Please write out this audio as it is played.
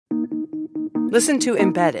Listen to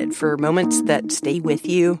Embedded for moments that stay with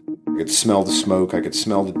you. I could smell the smoke. I could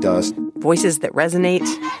smell the dust. Voices that resonate.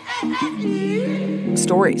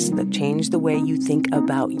 Stories that change the way you think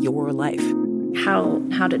about your life.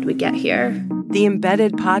 How did we get here? The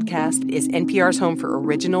Embedded podcast is NPR's home for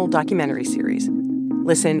original documentary series.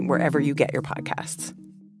 Listen wherever you get your podcasts.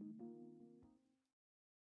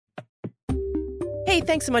 Hey,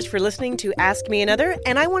 thanks so much for listening to Ask Me Another,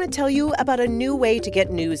 and I want to tell you about a new way to get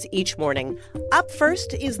news each morning. Up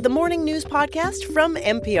first is the Morning News Podcast from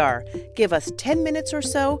NPR. Give us 10 minutes or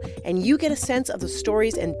so, and you get a sense of the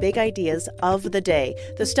stories and big ideas of the day,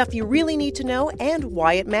 the stuff you really need to know and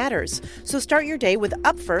why it matters. So start your day with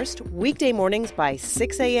Up First, weekday mornings by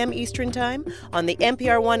 6 a.m. Eastern Time on the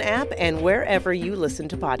NPR One app and wherever you listen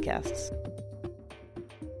to podcasts.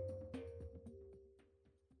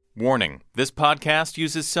 Warning, this podcast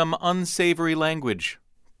uses some unsavory language.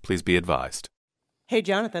 Please be advised. Hey,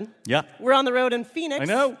 Jonathan. Yeah? We're on the road in Phoenix. I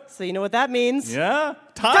know. So you know what that means. Yeah?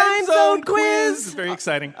 Time zone quiz! Very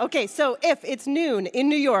exciting. Okay, so if it's noon in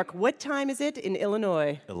New York, what time is it in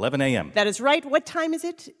Illinois? 11 a.m. That is right. What time is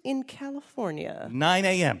it in California? 9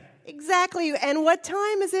 a.m. Exactly. And what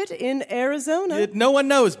time is it in Arizona? No one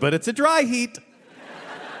knows, but it's a dry heat.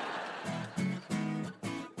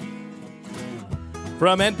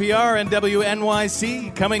 From NPR and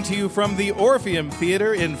WNYC, coming to you from the Orpheum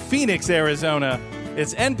Theater in Phoenix, Arizona,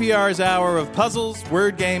 it's NPR's hour of puzzles,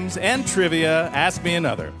 word games, and trivia. Ask Me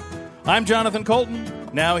Another. I'm Jonathan Colton.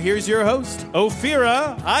 Now here's your host,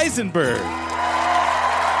 Ophira Eisenberg.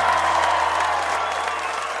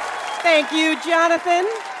 Thank you, Jonathan.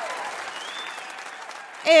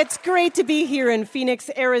 It's great to be here in Phoenix,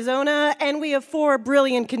 Arizona, and we have 4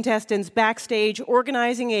 brilliant contestants backstage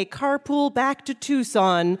organizing a carpool back to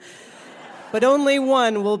Tucson. But only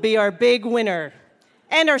one will be our big winner.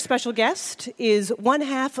 And our special guest is one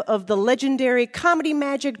half of the legendary comedy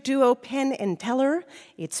magic duo Penn and Teller.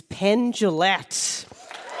 It's Penn Jillette.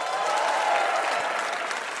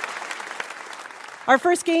 Our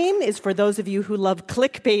first game is for those of you who love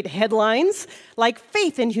clickbait headlines, like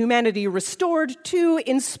Faith in Humanity Restored, 2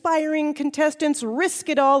 inspiring contestants risk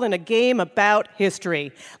it all in a game about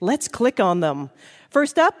history. Let's click on them.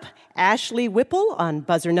 First up, Ashley Whipple on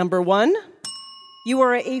buzzer number 1. You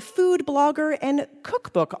are a food blogger and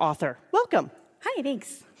cookbook author. Welcome. Hi,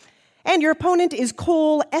 thanks. And your opponent is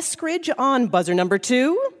Cole Eskridge on buzzer number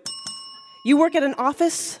 2. You work at an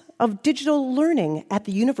office of digital learning at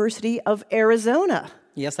the University of Arizona.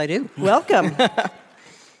 Yes, I do. Welcome.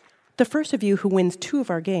 The first of you who wins 2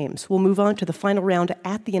 of our games will move on to the final round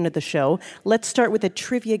at the end of the show. Let's start with a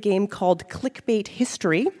trivia game called Clickbait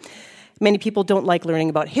History. Many people don't like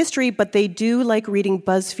learning about history, but they do like reading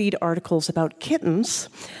BuzzFeed articles about kittens.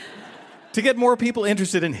 To get more people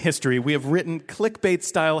interested in history, we have written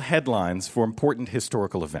clickbait-style headlines for important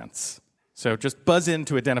historical events. So just buzz in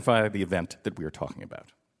to identify the event that we are talking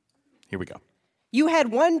about. Here we go. You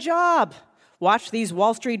had one job. Watch these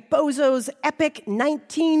Wall Street bozos' epic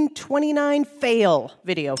 1929 fail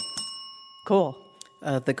video. Cool.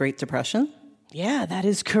 The Great Depression? Yeah, that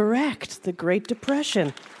is correct. The Great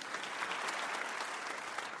Depression.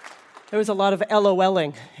 There was a lot of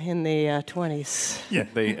LOLing in the 20s. Yeah,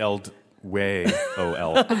 they L'd way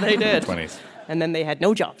O-L. They did. In the 20s. And then they had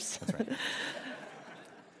no jobs. That's right.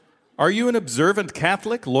 Are you an observant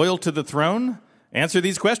Catholic loyal to the throne? Answer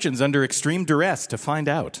these questions under extreme duress to find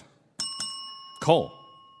out. Cole.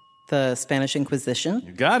 The Spanish Inquisition?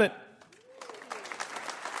 You got it.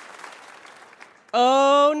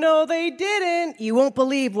 Oh, no, they didn't. You won't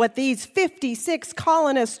believe what these 56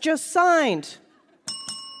 colonists just signed.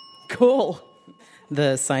 Cool.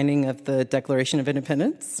 The signing of the Declaration of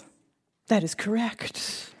Independence? That is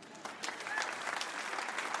correct.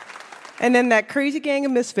 And then that crazy gang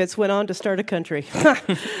of misfits went on to start a country.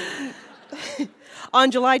 On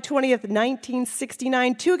July 20th,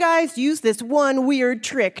 1969, 2 guys used this one weird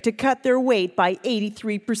trick to cut their weight by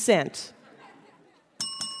 83%.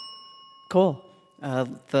 Cool.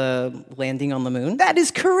 The landing on the moon? That is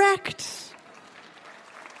correct.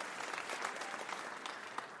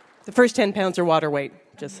 The first 10 pounds are water weight,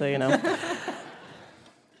 just so you know.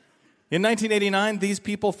 In 1989, these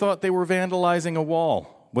people thought they were vandalizing a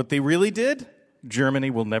wall. What they really did?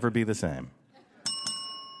 Germany will never be the same.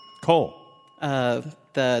 Cole.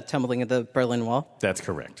 The tumbling of the Berlin Wall? That's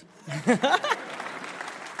correct.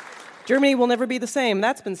 Germany will never be the same.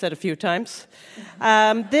 That's been said a few times.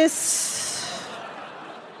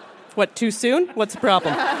 What, too soon? What's the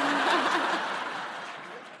problem?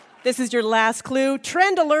 This is your last clue.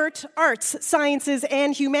 Trend alert, arts, sciences,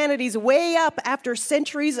 and humanities way up after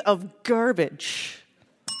centuries of garbage.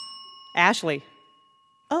 Ashley.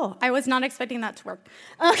 Oh, I was not expecting that to work.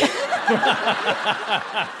 Okay.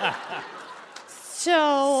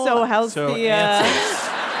 So how's the...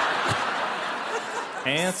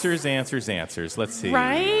 Answers. Let's see.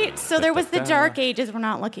 Right? So there was the Dark Ages. We're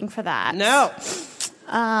not looking for that. No.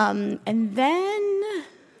 And then...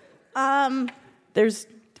 There's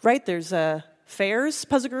fairs,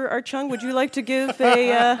 Puzzler Archung. Would you like to give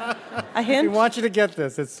a hint? We want you to get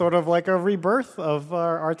this. It's sort of like a rebirth of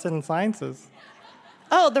our arts and sciences.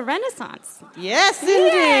 Oh, the Renaissance. Yes,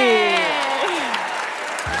 indeed.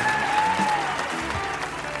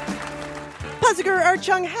 Puzzler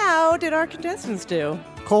Archung, how did our contestants do?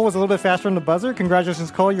 Cole was a little bit faster on the buzzer.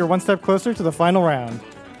 Congratulations, Cole. You're one step closer to the final round.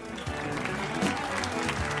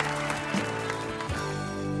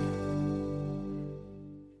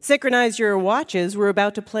 Synchronize your watches. We're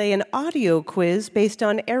about to play an audio quiz based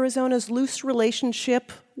on Arizona's loose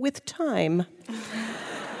relationship with time.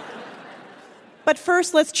 But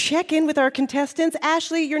first, let's check in with our contestants.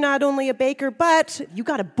 Ashley, you're not only a baker, but you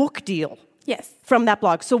got a book deal. Yes. From that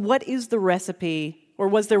blog. So what is the recipe, or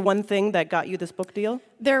was there one thing that got you this book deal?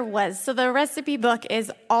 There was. So the recipe book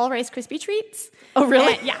is all Rice Krispie treats. Oh,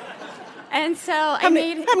 really? Yeah. And so How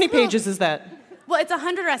many pages is that? Well, it's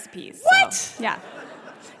 100 recipes. What? So, yeah.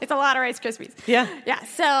 It's a lot of Rice Krispies. Yeah. Yeah,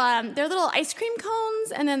 so they're little ice cream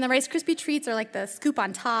cones, and then the Rice Krispie treats are like the scoop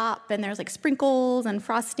on top, and there's like sprinkles and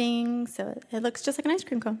frosting, so it looks just like an ice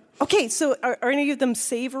cream cone. Okay, so are any of them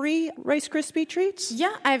savory Rice Krispie treats?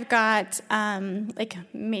 Yeah, I've got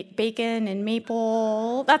bacon and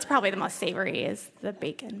maple. That's probably the most savory is the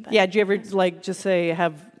bacon. But. Yeah, do you ever just say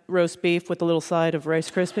have roast beef with a little side of Rice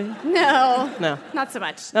Krispie? No. No. Not so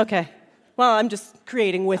much. Okay. Well, I'm just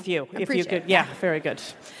creating with you, if you could. Yeah, very good.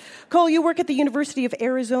 Cole, you work at the University of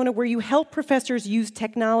Arizona where you help professors use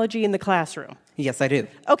technology in the classroom. Yes, I do.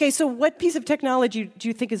 Okay, so what piece of technology do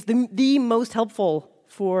you think is the most helpful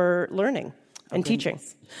for learning and teaching?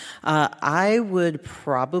 I would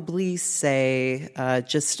probably say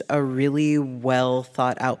just a really well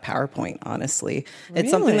thought out PowerPoint, honestly. It's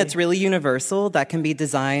something that's really universal, that can be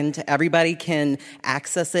designed. Everybody can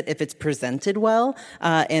access it if it's presented well,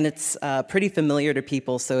 and it's pretty familiar to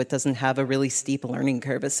people, so it doesn't have a really steep learning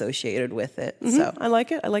curve associated with it. Mm-hmm. So I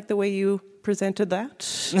like it. I like the way you presented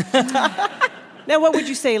that. Now, what would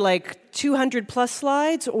you say, like 200 plus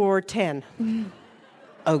slides or 10?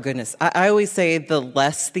 Oh, goodness. I always say the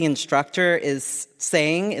less the instructor is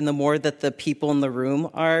saying and the more that the people in the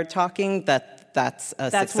room are talking, that's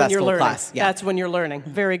a successful when you're learning. class. Yeah. That's when you're learning.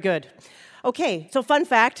 Very good. Okay, so fun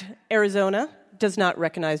fact, Arizona does not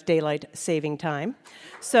recognize daylight saving time.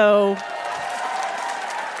 So,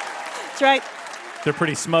 that's right. They're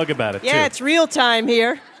pretty smug about it, too. Yeah, it's real time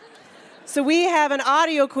here. So we have an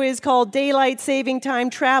audio quiz called Daylight Saving Time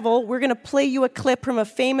Travel. We're going to play you a clip from a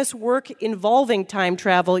famous work involving time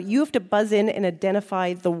travel. You have to buzz in and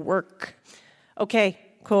identify the work. Okay,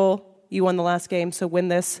 Cole, you won the last game, so win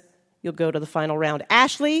this. You'll go to the final round.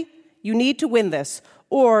 Ashley, you need to win this,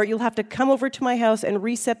 or you'll have to come over to my house and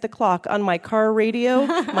reset the clock on my car radio,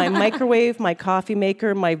 my microwave, my coffee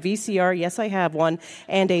maker, my VCR, yes, I have one,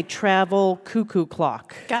 and a travel cuckoo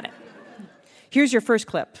clock. Got it. Here's your first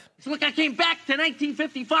clip. So look, I came back to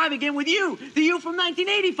 1955 again with you, the you from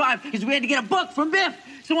 1985, because we had to get a book from Biff.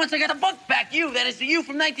 So once I got the book back, that is the you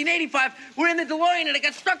from 1985, we're in the DeLorean and it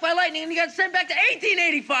got struck by lightning and you got sent back to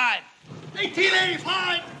 1885.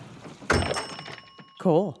 1885!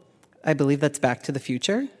 Cool. I believe that's Back to the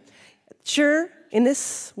Future. Sure, in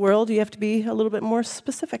this world, you have to be a little bit more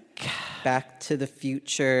specific. Back to the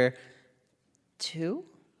Future 2?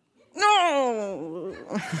 No!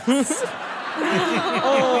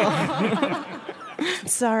 Oh.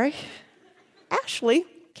 Sorry. Ashley,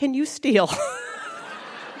 can you steal?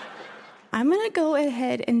 I'm going to go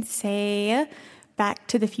ahead and say Back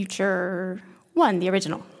to the Future 1, the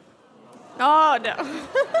original. Oh, no.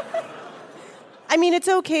 I mean, it's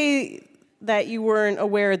okay that you weren't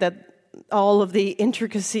aware that all of the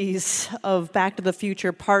intricacies of Back to the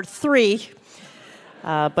Future Part 3,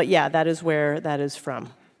 but yeah, that is where that is from.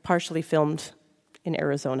 Partially filmed in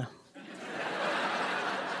Arizona.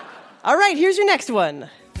 All right, here's your next one.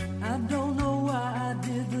 I don't know why I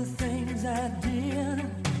did the things I did.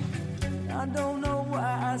 I don't know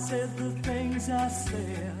why I said the things I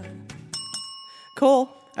said. Cole.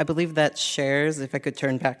 I believe that shares If I Could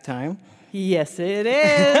Turn Back Time. Yes, it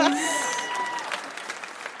is.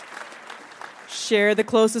 Share the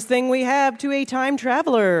closest thing we have to a time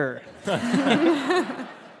traveler.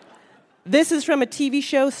 This is from a TV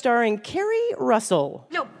show starring Kerry Russell.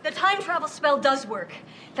 No, the time travel spell does work.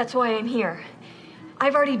 That's why I'm here.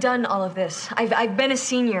 I've already done all of this. I've been a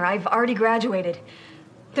senior. I've already graduated.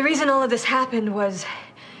 The reason all of this happened was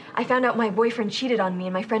I found out my boyfriend cheated on me,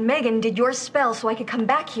 and my friend Megan did your spell so I could come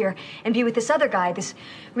back here and be with this other guy, this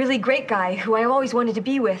really great guy who I always wanted to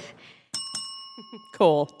be with.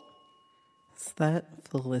 Cool. Is that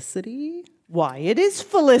Felicity? Why, it is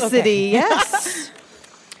Felicity, Okay. yes.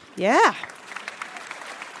 Yeah.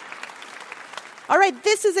 All right,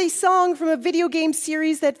 this is a song from a video game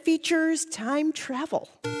series that features time travel.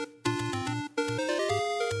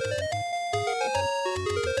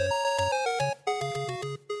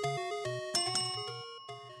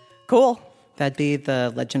 Cool. That'd be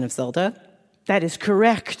The Legend of Zelda? That is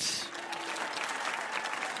correct.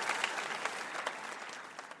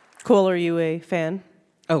 Cool, are you a fan?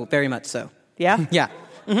 Oh, very much so. Yeah? Yeah.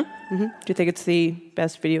 Mm-hmm. Do you think it's the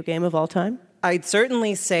best video game of all time? I'd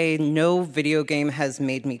certainly say no video game has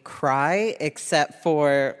made me cry except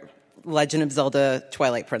for Legend of Zelda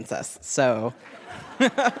Twilight Princess. So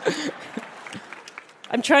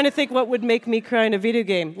I'm trying to think what would make me cry in a video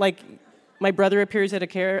game. Like, my brother appears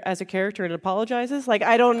as a character and apologizes? Like,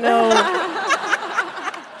 I don't know.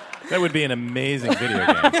 That would be an amazing video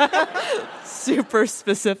game. Super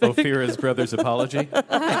specific. Ophira's Brother's Apology.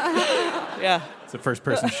 Yeah. It's a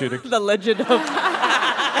first-person shooter. The Legend of...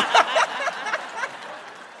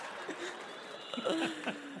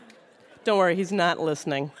 Don't worry, he's not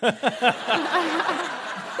listening.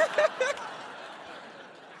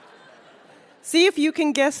 See if you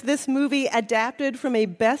can guess this movie adapted from a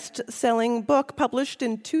best-selling book published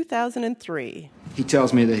in 2003. He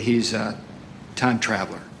tells me that he's a time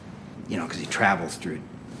traveler, you know, because he travels through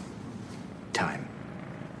time.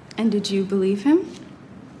 And did you believe him?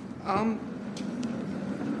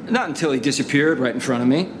 Not until he disappeared right in front of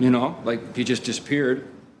me, you know, like he just disappeared.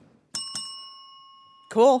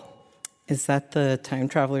 Cool. is that the time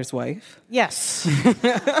traveler's wife? Yes.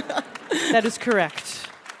 That is correct.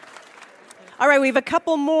 All right, we have a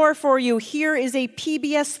couple more for you. Here is a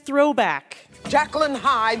PBS throwback. Jacqueline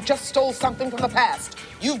Hyde just stole something from the past.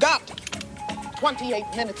 You've got 28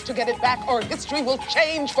 minutes to get it back, or history will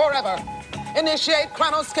change forever. Initiate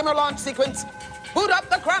chrono skimmer launch sequence. Boot up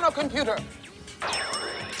the chrono computer.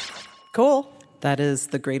 Cool. That is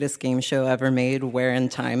the greatest game show ever made, where in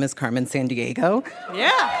time is Carmen Sandiego.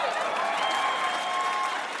 Yeah.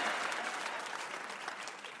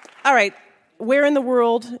 All right. Where in the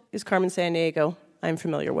world is Carmen Sandiego? I'm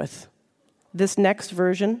familiar with. This next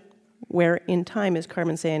version, Where in Time is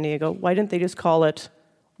Carmen Sandiego, why didn't they just call it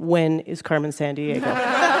When is Carmen Sandiego?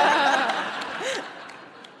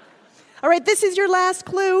 All right, this is your last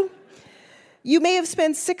clue. You may have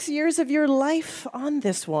spent 6 years of your life on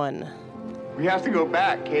this one. We have to go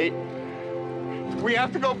back, Kate. We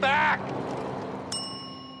have to go back.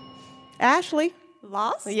 Ashley.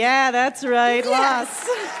 Lost? Yeah, that's right. Yes. Lost.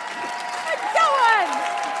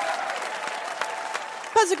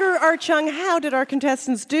 Puzzle Archung, how did our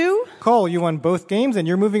contestants do? Cole, you won both games, and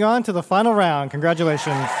you're moving on to the final round.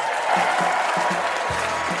 Congratulations.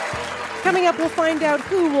 Coming up, we'll find out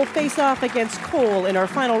who will face off against Cole in our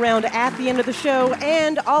final round at the end of the show,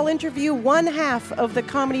 and I'll interview one half of the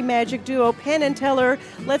comedy magic duo Penn and Teller.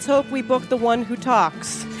 Let's hope we book the one who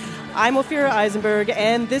talks. I'm Ophira Eisenberg,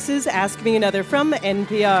 and this is Ask Me Another from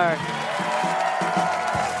NPR.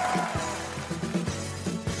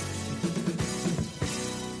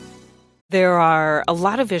 There are a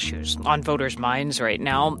lot of issues on voters' minds right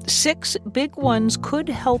now. 6 big ones could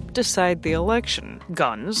help decide the election: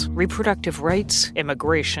 guns, reproductive rights,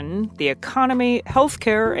 immigration, the economy,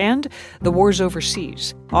 healthcare, and the wars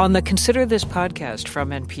overseas. On the Consider This podcast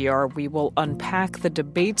from NPR, we will unpack the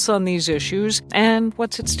debates on these issues and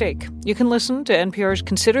what's at stake. You can listen to NPR's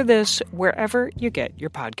Consider This wherever you get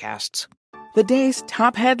your podcasts. The day's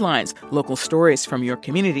top headlines, local stories from your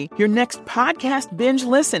community, your next podcast binge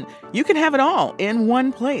listen. You can have it all in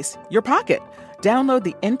one place, your pocket. Download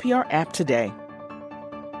the NPR app today.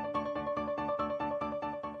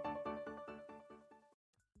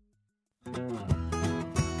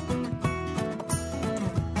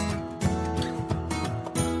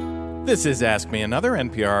 This is Ask Me Another,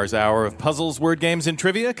 NPR's hour of puzzles, word games, and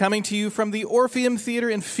trivia, coming to you from the Orpheum Theater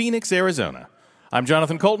in Phoenix, Arizona. I'm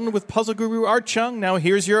Jonathan Colton with puzzle guru Art Chung. Now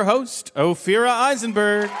here's your host, Ophira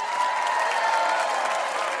Eisenberg.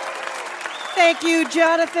 Thank you,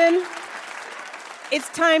 Jonathan. It's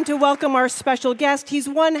time to welcome our special guest. He's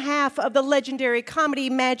one half of the legendary comedy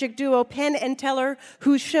magic duo Penn and Teller,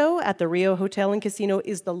 whose show at the Rio Hotel and Casino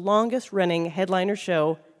is the longest-running headliner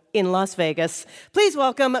show in Las Vegas. Please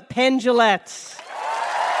welcome Penn Jillette.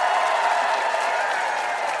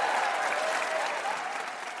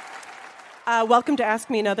 Welcome to Ask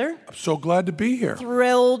Me Another. I'm so glad to be here.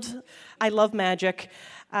 Thrilled. I love magic.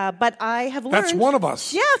 But I have learned... That's one of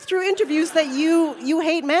us. Yeah, through interviews that you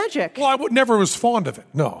hate magic. Well, never was fond of it.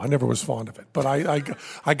 No, I never was fond of it. But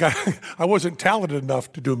I wasn't talented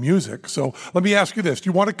enough to do music. So let me ask you this. Do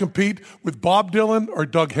you want to compete with Bob Dylan or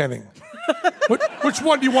Doug Henning? Which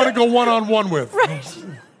one do you want to go one-on-one with? Right.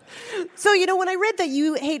 So, when I read that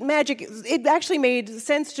you hate magic, it actually made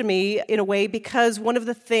sense to me in a way, because one of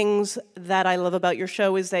the things that I love about your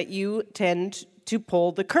show is that you tend to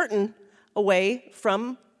pull the curtain away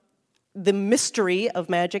from the mystery of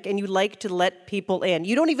magic, and you like to let people in.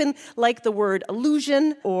 You don't even like the word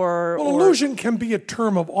illusion or... Well, illusion can be a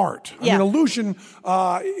term of art. Yeah. I mean, illusion,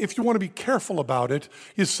 if you want to be careful about it,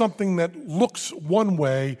 is something that looks one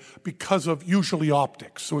way because of usually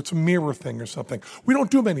optics. So it's a mirror thing or something. We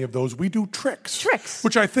don't do many of those. We do tricks. Tricks.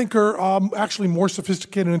 Which I think are actually more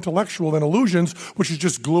sophisticated and intellectual than illusions, which is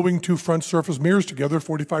just gluing two front surface mirrors together at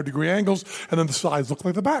 45-degree angles, and then the sides look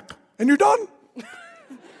like the back. And you're done.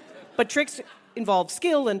 But tricks involve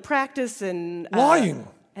skill and practice and... lying.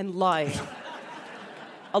 And lying.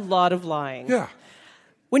 A lot of lying. Yeah.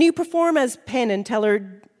 When you perform as Penn and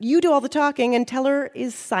Teller, you do all the talking, and Teller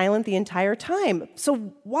is silent the entire time.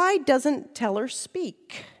 So why doesn't Teller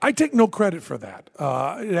speak? I take no credit for that.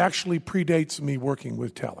 It actually predates me working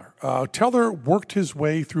with Teller. Teller worked his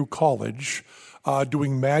way through college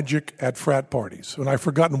doing magic at frat parties. And I've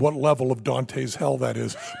forgotten what level of Dante's hell that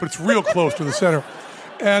is, but it's real close to the center.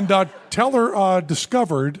 And Teller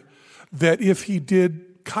discovered that if he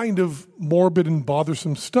did kind of morbid and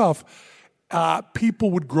bothersome stuff,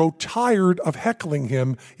 people would grow tired of heckling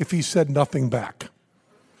him if he said nothing back.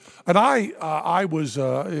 And I was,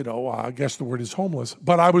 I guess the word is homeless,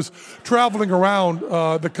 but I was traveling around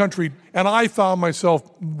the country, and I found myself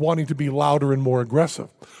wanting to be louder and more aggressive.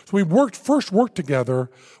 So we first worked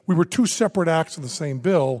together. We were two separate acts in the same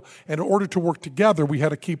bill, and in order to work together, we had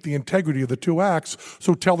to keep the integrity of the two acts,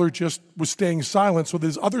 so Teller just was staying silent so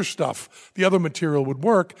this other stuff, the other material would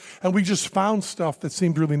work, and we just found stuff that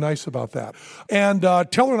seemed really nice about that. And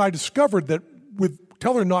Teller and I discovered that with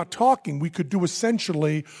Teller not talking, we could do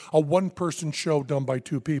essentially a one-person show done by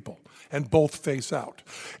two people and both face out.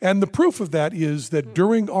 And the proof of that is that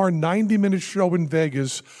during our 90-minute show in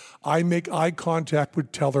Vegas, I make eye contact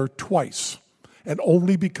with Teller twice, and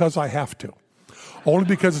only because I have to. Only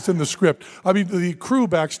because it's in the script. I mean, the crew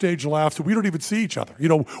backstage laughs, and we don't even see each other.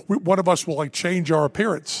 One of us will change our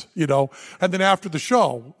appearance, and then after the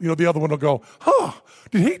show, the other one will go, huh,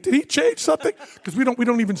 did he change something? Because we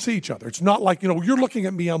don't even see each other. It's not like, you're looking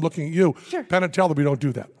at me, I'm looking at you. Sure. Penn and Teller, we don't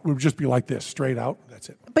do that. We would just be like this, straight out, that's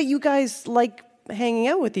it. But you guys like hanging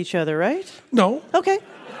out with each other, right? No. Okay.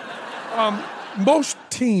 Most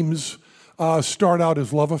teams start out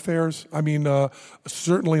as love affairs. I mean,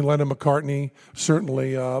 certainly Lennon McCartney,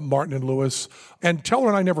 certainly Martin and Lewis. And Teller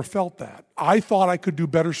and I never felt that. I thought I could do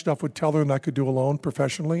better stuff with Teller than I could do alone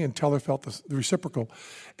professionally, and Teller felt the reciprocal.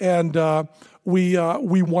 And we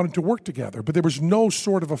wanted to work together, but there was no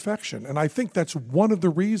sort of affection. And I think that's one of the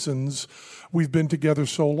reasons we've been together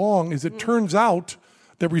so long, is it turns out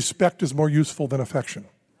that respect is more useful than affection.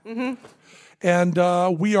 Mm-hmm.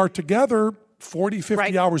 And we are together 40,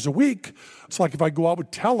 50 hours a week. It's like if I go out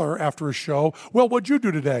with Teller after a show, well, what'd you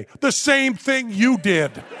do today? The same thing you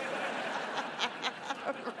did.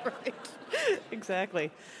 Right.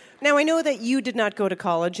 Exactly. Now, I know that you did not go to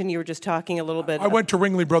college, and you were just talking a little bit. I went to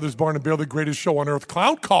Ringley Brothers Barn and Bailey, the greatest show on earth,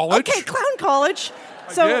 Clown College. Okay, Clown College.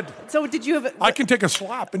 I did. So did you have... I can take a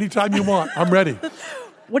slap anytime you want. I'm ready.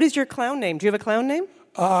 What is your clown name? Do you have a clown name?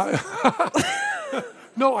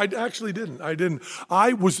 No, I actually didn't.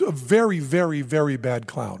 I was a very, very, very bad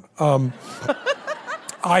clown.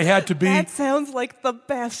 I had to be... That sounds like the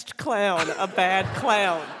best clown, a bad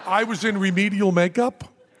clown. I was in remedial makeup,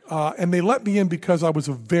 and they let me in because I was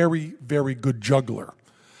a very, very good juggler.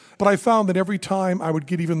 But I found that every time I would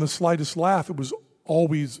get even the slightest laugh, it was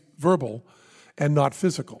always verbal and not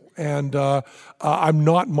physical. And I'm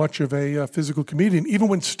not much of a physical comedian. Even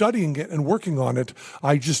when studying it and working on it,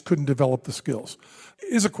 I just couldn't develop the skills.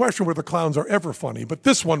 It is a question whether clowns are ever funny, but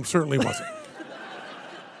this one certainly wasn't.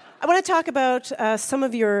 I want to talk about some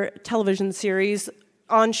of your television series.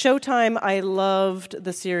 On Showtime, I loved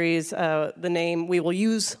the series. The name we will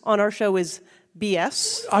use on our show is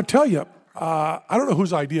BS. I'll tell you, I don't know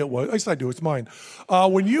whose idea it was. At least I do, it's mine.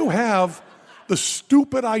 When you have the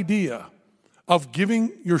stupid idea of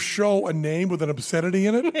giving your show a name with an obscenity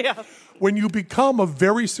in it. Yeah. When you become a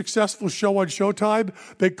very successful show on Showtime,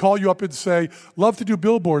 they call you up and say, love to do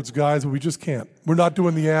billboards, guys, but we just can't. We're not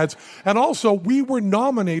doing the ads. And also, we were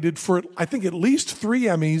nominated for, I think, at least 3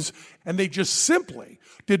 Emmys, and they just simply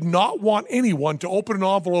did not want anyone to open an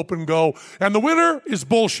envelope and go, and the winner is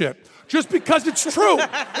bullshit. Just because it's true.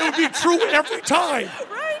 It would be true every time.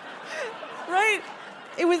 Right.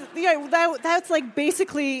 It was that's like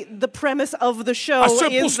basically the premise of the show. A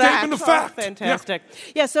simple statement of fact. Fantastic.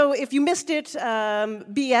 Yeah. So if you missed it,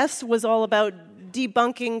 BS was all about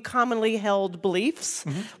debunking commonly held beliefs.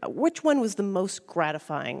 Which one was the most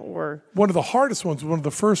gratifying? Or one of the hardest ones, one of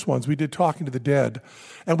the first ones, we did Talking to the Dead,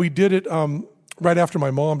 and we did it right after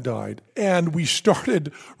my mom died. And we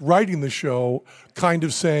started writing the show kind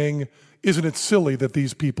of saying, isn't it silly that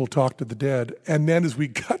these people talk to the dead? And then as we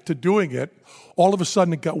got to doing it, all of a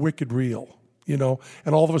sudden it got wicked real, you know?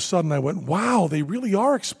 And all of a sudden I went, wow, they really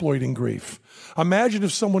are exploiting grief. Imagine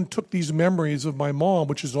if someone took these memories of my mom,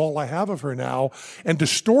 which is all I have of her now, and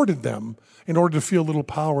distorted them in order to feel a little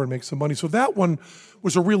power and make some money. So that one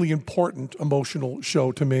was a really important emotional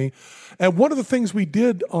show to me. And one of the things we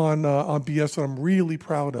did on BS that I'm really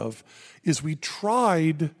proud of is we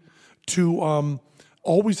tried to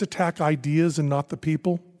always attack ideas and not the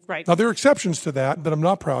people. Right. Now, there are exceptions to that I'm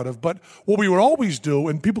not proud of, but what we would always do,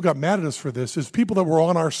 and people got mad at us for this, is people that were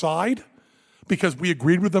on our side, because we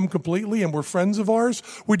agreed with them completely and were friends of ours,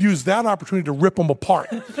 we'd use that opportunity to rip them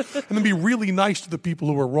apart and then be really nice to the people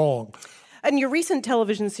who were wrong. And your recent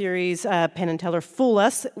television series, Penn and Teller Fool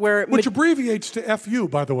Us, which abbreviates to FU,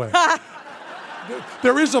 by the way.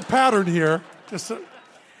 There is a pattern here.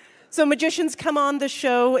 So magicians come on the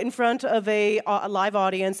show in front of a live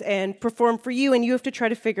audience and perform for you, and you have to try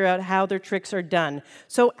to figure out how their tricks are done.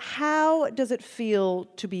 So how does it feel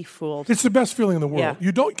to be fooled? It's the best feeling in the world. Yeah.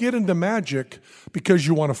 You don't get into magic because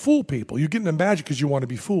you want to fool people. You get into magic because you want to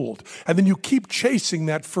be fooled. And then you keep chasing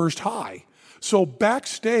that first high. So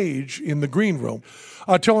backstage in the green room,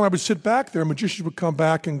 Teller and I would sit back there, magicians would come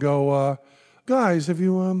back and go, guys, have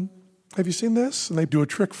you seen this? And they'd do a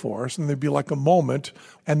trick for us, and there'd be like a moment,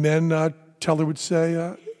 and then Teller would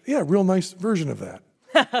say, yeah, real nice version of that.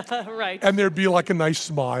 Right. And there'd be like a nice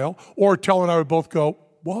smile, or Teller and I would both go,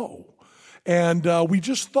 whoa. And we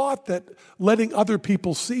just thought that letting other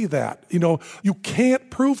people see that, you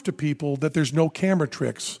can't prove to people that there's no camera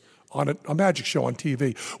tricks on a magic show on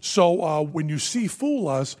TV. So when you see Fool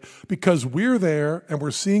Us, because we're there and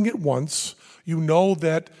we're seeing it once, you know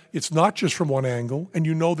that it's not just from one angle, and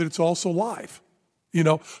you know that it's also live.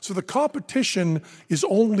 So the competition is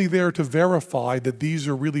only there to verify that these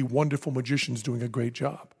are really wonderful magicians doing a great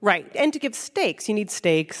job. Right, and to give stakes. You need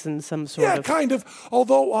stakes and some sort of... Yeah, kind of,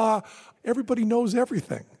 although everybody knows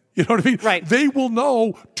everything. You know what I mean? Right. They will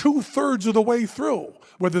know 2/3 of the way through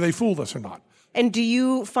whether they fooled us or not. And do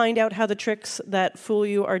you find out how the tricks that fool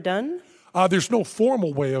you are done? There's no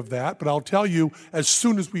formal way of that, but I'll tell you, as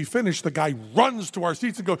soon as we finish, the guy runs to our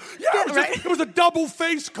seats and goes, yeah, it was a double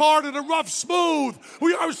face card and a rough smooth.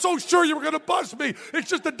 I was so sure you were going to bust me. It's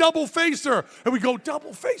just a double facer. And we go,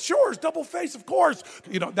 double face? Sure, it's double face, of course.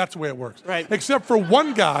 That's the way it works. Right. Except for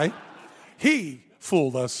one guy, he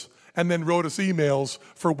fooled us and then wrote us emails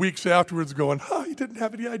for weeks afterwards going, you didn't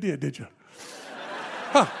have any idea, did you?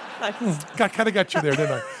 Kind of got you there,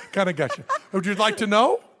 didn't I? Kind of got you. Would you like to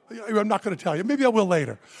know? I'm not going to tell you. Maybe I will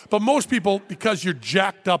later. But most people, because you're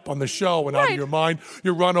jacked up on the show and out of your mind,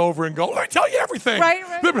 you run over and go, let me tell you everything. Right.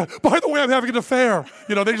 By the way, I'm having an affair.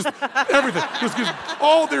 They just, everything. Just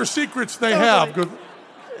all their secrets they have.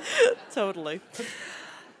 Totally.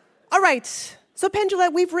 All right. So, Penn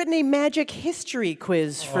Jillette, we've written a magic history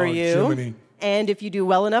quiz for you. Jiminy. And if you do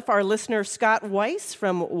well enough, our listener Scott Weiss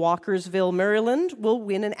from Walkersville, Maryland, will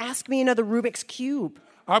win an Ask Me Another Rubik's Cube.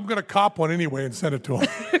 I'm going to cop one anyway and send it to him.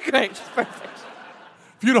 Great. Perfect.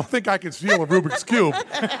 If you don't think I can steal a Rubik's Cube.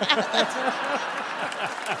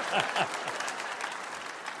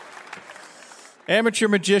 Amateur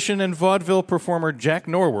magician and vaudeville performer Jack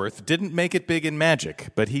Norworth didn't make it big in magic,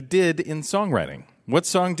 but he did in songwriting. What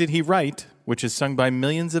song did he write, which is sung by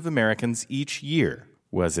millions of Americans each year?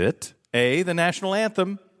 Was it A, the national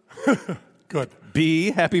anthem? Good.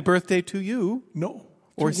 B, Happy Birthday to You? No.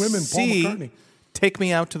 Or Two women, C, Paul McCartney. Take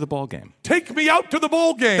Me Out to the Ball Game. Take Me Out to the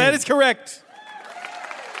Ball Game. That is correct.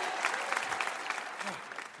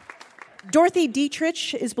 Dorothy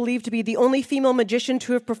Dietrich is believed to be the only female magician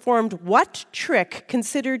to have performed what trick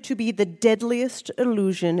considered to be the deadliest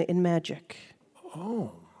illusion in magic?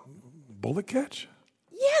 Oh, bullet catch?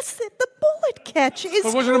 Yes, the bullet catch is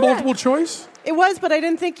But wasn't it a multiple choice? It was, but I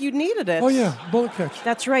didn't think you needed it. Oh, yeah, bullet catch.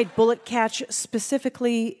 That's right, bullet catch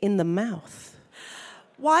specifically in the mouth.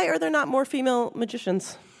 Why are there not more female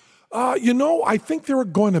magicians? I think there are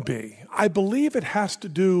going to be. I believe it has to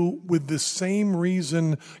do with the same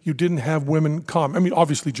reason you didn't have women come. I mean,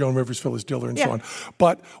 obviously Joan Rivers, Phyllis Diller, and so on.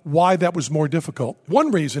 But why that was more difficult.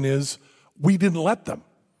 One reason is we didn't let them.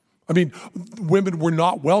 I mean, women were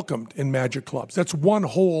not welcomed in magic clubs. That's one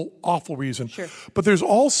whole awful reason. Sure. But there's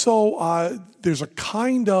also, there's a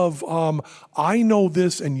kind of I know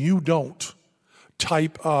this and you don't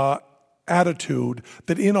type attitude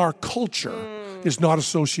that in our culture is not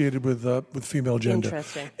associated with female gender.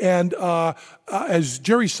 Interesting. And as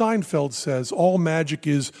Jerry Seinfeld says, all magic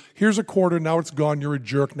is, here's a quarter, now it's gone, you're a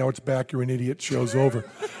jerk, now it's back, you're an idiot, show's over.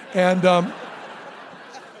 And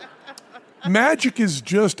magic is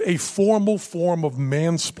just a formal form of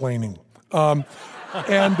mansplaining.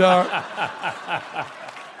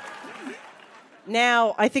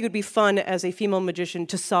 Now, I think it would be fun as a female magician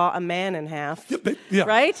to saw a man in half. Yeah.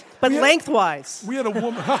 Right? But lengthwise. We had a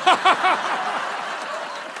woman...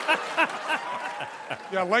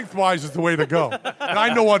 Yeah, lengthwise is the way to go. And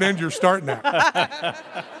I know what end you're starting at.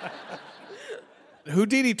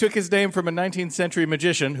 Houdini took his name from a 19th century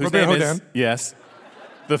magician whose Robert name Houdin. is... Yes.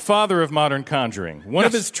 The father of modern conjuring. One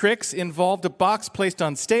of his tricks involved a box placed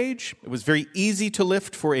on stage. It was very easy to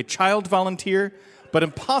lift for a child volunteer, but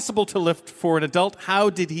impossible to lift for an adult. How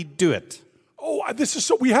did he do it? Oh, this is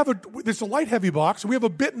a light heavy box. We have a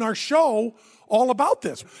bit in our show all about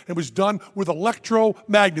this. It was done with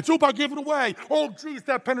electromagnets. Oop, I gave it away. Oh, geez,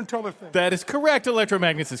 that Penn and Teller thing. That is correct.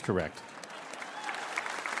 Electromagnets is correct.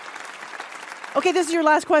 Okay, this is your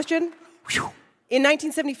last question. In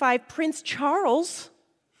 1975, Prince Charles...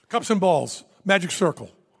 Cups and balls. Magic circle.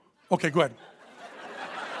 Okay, go ahead.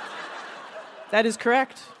 That is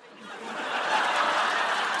correct.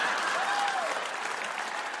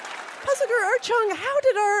 Chung, how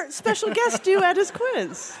did our special guest do at his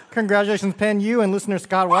quiz? Congratulations, Penn. You and listener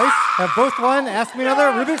Scott Weiss have both won Ask Me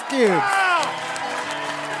Another Rubik's Cube.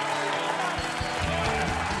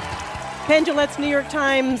 Penn Jillette's New York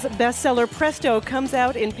Times bestseller Presto comes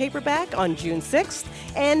out in paperback on June 6th,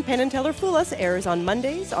 and Penn and Teller Fool Us airs on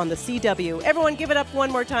Mondays on the CW. Everyone give it up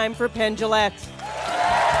one more time for Penn Jillette.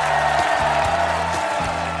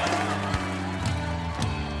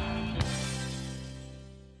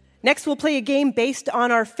 Next, we'll play a game based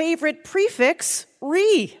on our favorite prefix,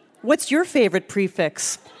 re. What's your favorite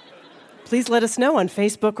prefix? Please let us know on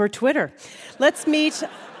Facebook or Twitter. Let's meet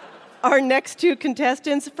our next two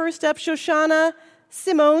contestants. First up, Shoshana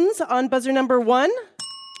Simons on buzzer number 1.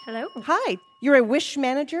 Hello. Hi. You're a wish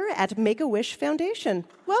manager at Make-A-Wish Foundation.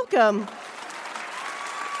 Welcome.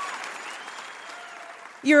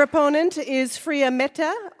 Your opponent is Freya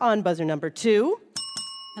Mehta on buzzer number 2.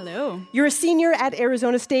 Hello. You're a senior at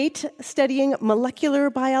Arizona State studying molecular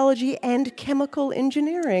biology and chemical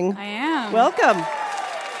engineering. I am. Welcome.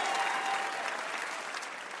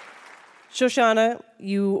 Shoshana,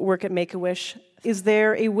 you work at Make-A-Wish. Is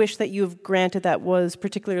there a wish that you've granted that was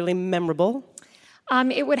particularly memorable?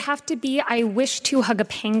 It would have to be, I wish to hug a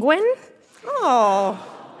penguin. Oh.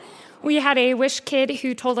 We had a wish kid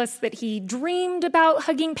who told us that he dreamed about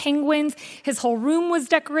hugging penguins. His whole room was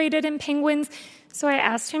decorated in penguins. So I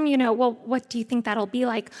asked him, well, what do you think that'll be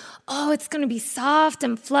like? Oh, it's going to be soft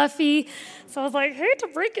and fluffy. So I was like, hate to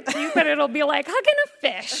break it to you, but it'll be like hugging a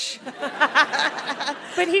fish.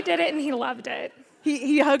 But he did it and he loved it.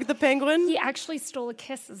 He hugged the penguin? He actually stole a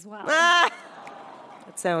kiss as well. That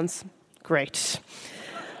sounds great.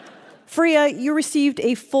 Freya, you received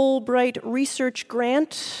a Fulbright research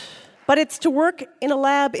grant, but it's to work in a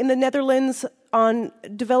lab in the Netherlands on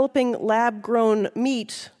developing lab-grown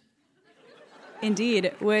meat.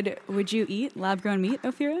 Indeed. Would you eat lab-grown meat,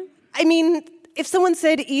 Ophira? I mean, if someone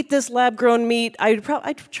said, eat this lab-grown meat, I'd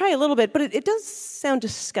try a little bit, but it does sound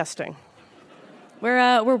disgusting.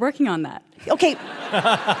 We're working on that. Okay.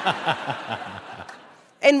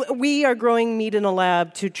 And we are growing meat in a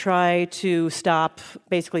lab to try to stop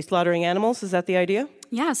basically slaughtering animals. Is that the idea?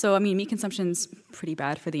 Yeah, so meat consumption's pretty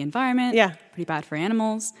bad for the environment. Yeah. Pretty bad for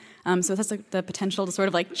animals. So that's the potential to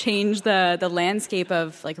sort of change the landscape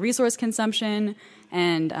of resource consumption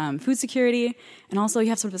and food security. And also you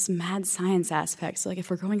have sort of this mad science aspect. So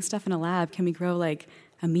if we're growing stuff in a lab, can we grow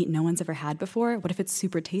a meat no one's ever had before? What if it's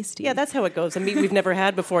super tasty? Yeah, that's how it goes. A meat we've never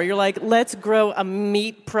had before. You're like, let's grow a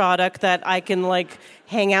meat product that I can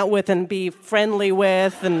hang out with and be friendly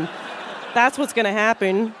with, and that's what's going to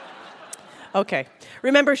happen. Okay.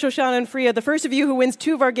 Remember, Shoshana and Freya, the first of you who wins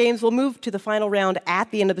 2 of our games will move to the final round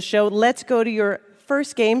at the end of the show. Let's go to your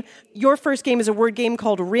first game. Your first game is a word game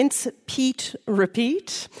called Rinse, Peat,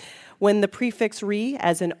 Repeat. When the prefix re,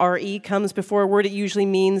 as in re, comes before a word, it usually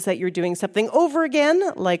means that you're doing something over again,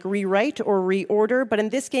 like rewrite or reorder. But in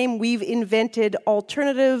this game, we've invented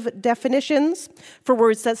alternative definitions for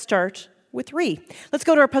words that start with re. Let's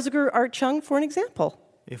go to our puzzle guru, Art Chung, for an example.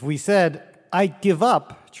 If we said, I give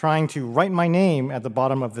up trying to write my name at the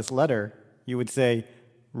bottom of this letter, you would say,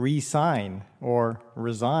 re-sign or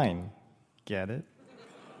resign. Get it?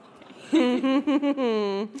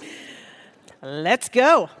 Let's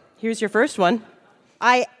go. Here's your first one.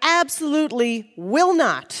 I absolutely will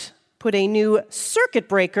not put a new circuit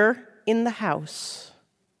breaker in the house.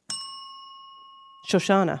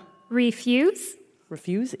 Shoshana. Refuse?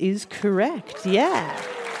 Refuse is correct, yeah.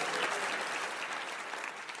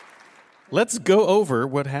 Let's go over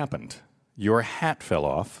what happened. Your hat fell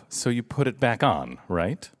off, so you put it back on,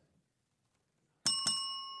 right?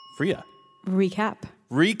 Freya. Recap.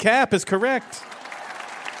 Recap is correct.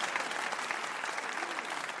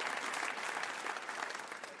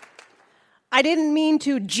 I didn't mean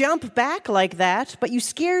to jump back like that, but you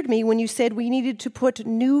scared me when you said we needed to put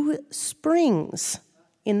new springs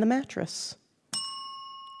in the mattress.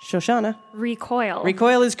 Shoshana. Recoil.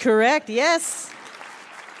 Recoil is correct, yes.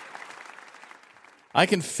 I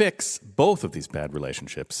can fix both of these bad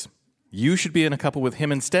relationships. You should be in a couple with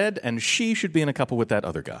him instead, and she should be in a couple with that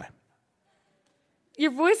other guy.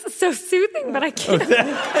 Your voice is so soothing, but I can't.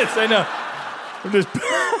 Yes, I know. I'm just...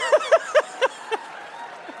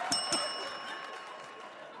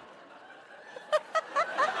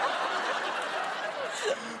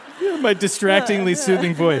 My distractingly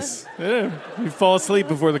soothing voice. Yeah, you fall asleep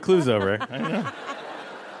before the clue's over. I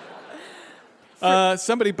know.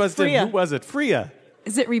 Somebody buzzed Freya. in. Who was it? Freya.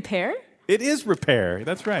 Is it repair? It is repair.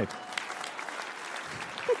 That's right.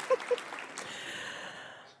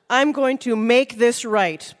 I'm going to make this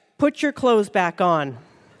right. Put your clothes back on.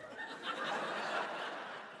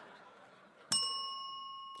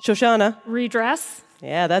 Shoshana. Redress.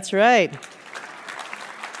 Yeah, that's right.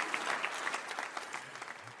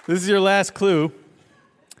 This is your last clue.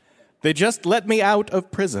 They just let me out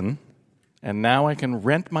of prison, and now I can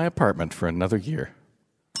rent my apartment for another year.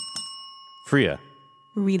 Freya.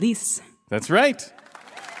 Release. That's right.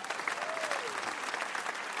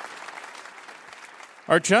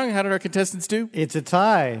 Art Chung, how did our contestants do? It's a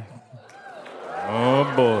tie.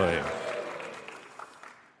 Oh, boy.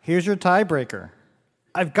 Here's your tiebreaker.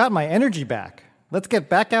 I've got my energy back. Let's get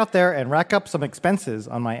back out there and rack up some expenses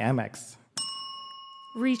on my Amex.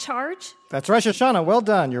 Recharge? That's right, Shoshana. Well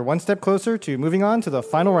done. You're one step closer to moving on to the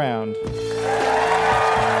final round.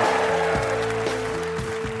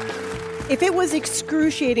 If it was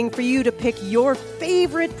excruciating for you to pick your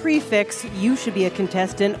favorite prefix, you should be a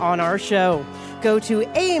contestant on our show. Go to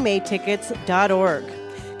amatickets.org.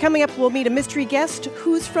 Coming up, we'll meet a mystery guest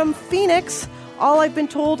who's from Phoenix. All I've been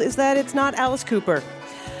told is that it's not Alice Cooper.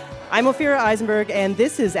 I'm Ophira Eisenberg, and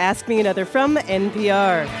this is Ask Me Another from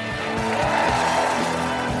NPR.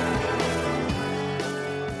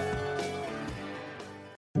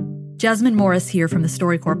 Jasmine Morris here from the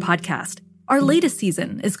StoryCorps podcast. Our latest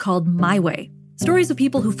season is called My Way. Stories of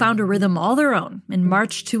people who found a rhythm all their own and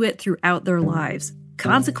marched to it throughout their lives.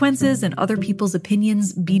 Consequences and other people's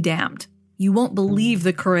opinions be damned. You won't believe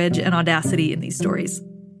the courage and audacity in these stories.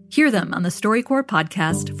 Hear them on the StoryCorps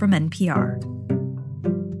podcast from NPR.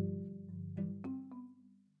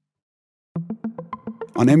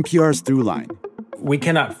 On NPR's Throughline. We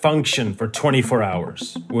cannot function for 24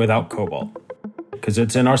 hours without cobalt because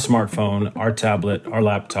it's in our smartphone, our tablet, our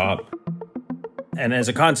laptop. And as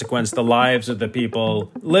a consequence, the lives of the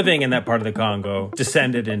people living in that part of the Congo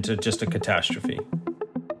descended into just a catastrophe.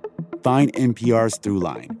 Find NPR's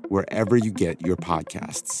Throughline wherever you get your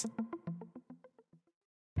podcasts.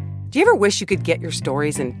 Do you ever wish you could get your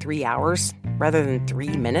stories in 3 hours rather than 3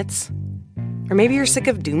 minutes? Or maybe you're sick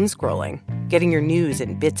of doom scrolling, getting your news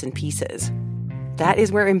in bits and pieces. That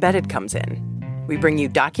is where Embedded comes in. We bring you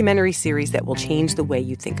documentary series that will change the way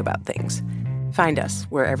you think about things. Find us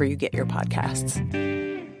wherever you get your podcasts.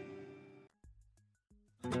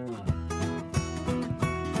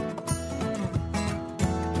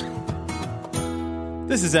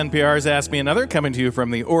 This is NPR's Ask Me Another, coming to you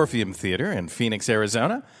from the Orpheum Theater in Phoenix,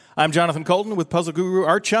 Arizona. I'm Jonathan Colton with puzzle guru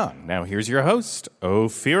Art Chung. Now here's your host,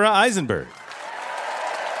 Ophira Eisenberg.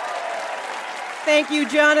 Thank you,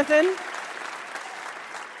 Jonathan.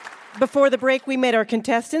 Before the break, we met our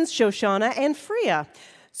contestants, Shoshana and Freya.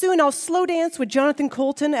 Soon I'll slow dance with Jonathan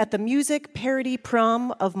Colton at the music parody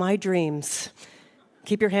prom of my dreams.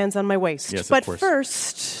 Keep your hands on my waist. Yes, of but course.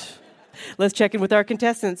 First, let's check in with our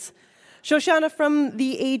contestants. Shoshana, from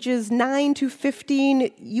the ages 9 to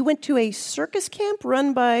 15, you went to a circus camp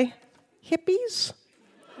run by hippies?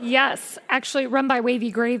 Yes, actually run by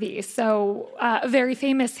Wavy Gravy. So a very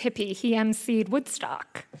famous hippie. He emceed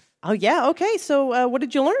Woodstock. Oh, yeah. Okay. So what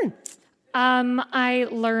did you learn? I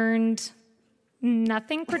learned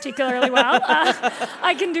nothing particularly well.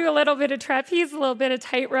 I can do a little bit of trapeze, a little bit of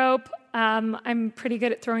tightrope. I'm pretty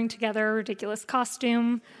good at throwing together a ridiculous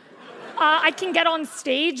costume. I can get on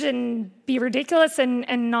stage and be ridiculous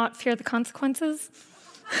and not fear the consequences.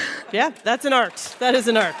 Yeah, that's an art. That is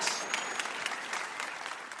an art.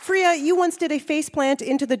 Freya, you once did a faceplant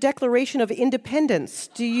into the Declaration of Independence.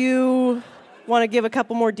 Do you want to give a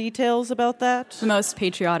couple more details about that? The most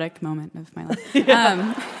patriotic moment of my life.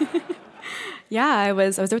 Yeah. I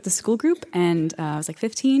was there with the school group, and I was like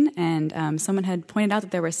 15, and someone had pointed out that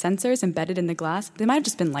there were sensors embedded in the glass. They might have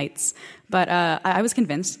just been lights, but I was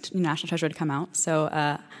convinced National Treasure had come out. So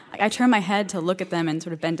I turned my head to look at them and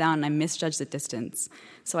sort of bend down, and I misjudged the distance.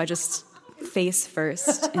 So I just face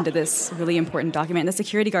first into this really important document. And the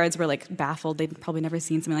security guards were like baffled. They'd probably never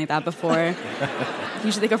seen something like that before.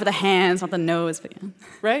 Usually they go for the hands, not the nose, but yeah.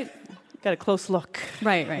 Right? Got a close look.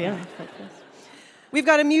 Right. Yeah. We've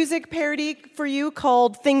got a music parody for you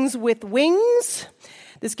called Things with Wings.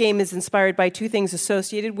 This game is inspired by two things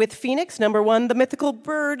associated with Phoenix. Number one, the mythical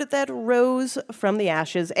bird that rose from the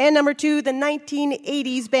ashes. And number two, the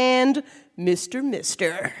 1980s band, Mr.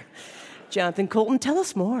 Mister. Jonathan Colton, tell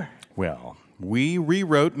us more. Well, we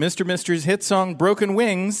rewrote Mr. Mister's hit song Broken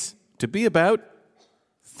Wings to be about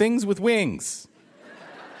things with wings.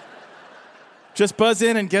 Just buzz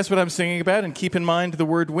in and guess what I'm singing about, and keep in mind the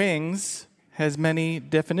word wings has many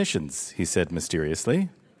definitions, he said mysteriously.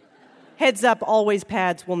 Heads up, always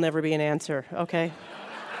pads will never be an answer, okay?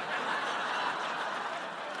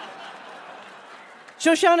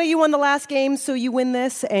 Shoshana, you won the last game, so you win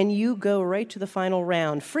this, and you go right to the final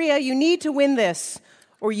round. Freya, you need to win this,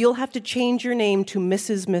 or you'll have to change your name to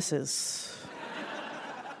Mrs.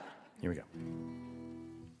 Here we go.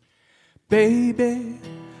 Baby,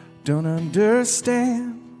 don't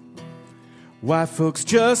understand why folks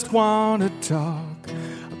just want to talk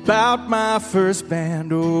about my first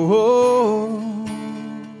band. Oh,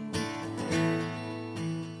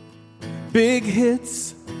 big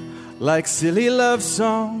hits like silly love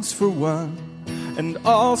songs for one, and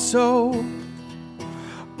also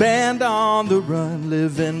band on the run,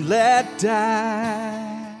 live and let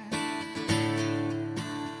die.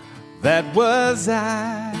 That was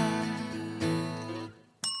I.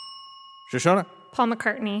 Shoshana? Paul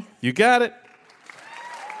McCartney. You got it.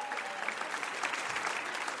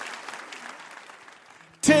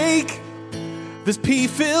 Take this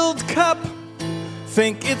pea-filled cup,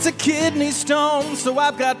 think it's a kidney stone, so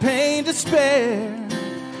I've got pain to spare.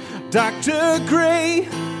 Dr. Gray,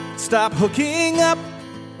 stop hooking up.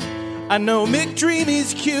 I know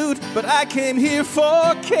McDreamy's cute, but I came here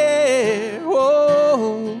for care.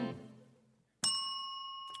 Whoa.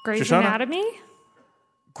 Grey's Shoshana? Anatomy?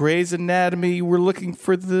 Grey's Anatomy, we're looking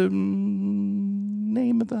for the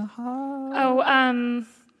name of the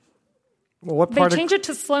Well, what they part changed it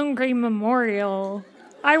to Sloan Gray Memorial.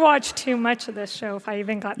 I watched too much of this show if I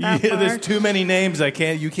even got that far. There's too many names. You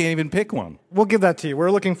can't even pick one. We'll give that to you. We're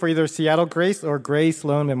looking for either Seattle Grace or Gray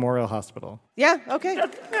Sloan Memorial Hospital. Yeah, okay.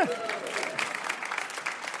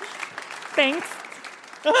 Thanks.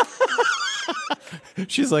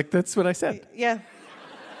 She's like, that's what I said. Yeah.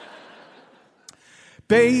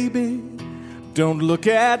 Baby, don't look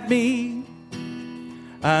at me.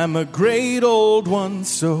 I'm a great old one,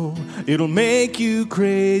 so it'll make you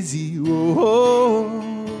crazy. Oh,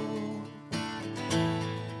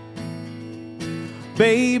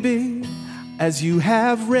 baby, as you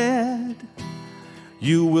have read,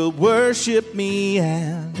 you will worship me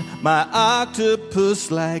and my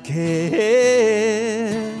octopus-like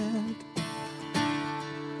head,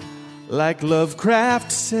 like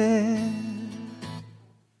Lovecraft said.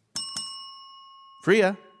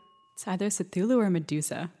 Freya. It's either Cthulhu or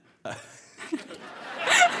Medusa.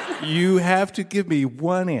 You have to give me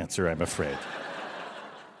one answer, I'm afraid.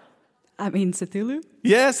 I mean, Cthulhu?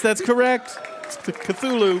 Yes, that's correct. It's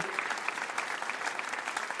Cthulhu.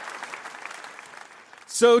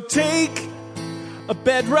 So take a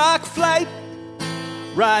bedrock flight,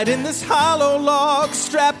 ride in this hollow log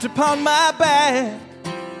strapped upon my back.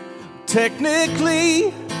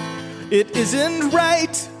 Technically, it isn't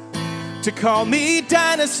right to call me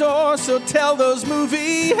dinosaur, so tell those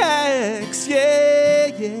movie hacks,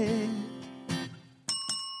 yeah.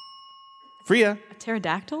 Freya. A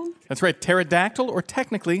pterodactyl? That's right, pterodactyl, or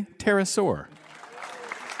technically pterosaur.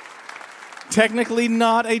 Technically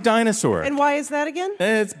not a dinosaur. And why is that again?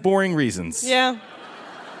 It's boring reasons. Yeah.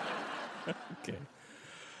 Okay.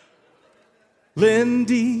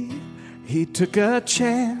 Lindy, He took a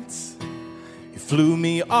chance. He flew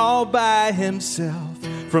me all by himself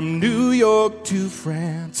from New York to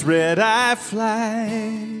France. Red-eye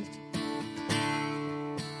flight.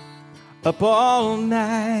 Up all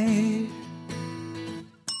night.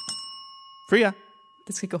 Freya.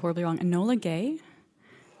 This could go horribly wrong. Enola Gay?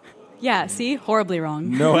 Yeah, see? Horribly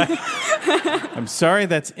wrong. No, I'm sorry,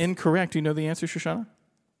 that's incorrect. Do you know the answer, Shoshana?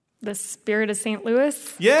 The Spirit of St.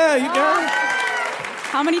 Louis? Yeah, you got it.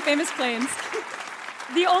 How many famous planes?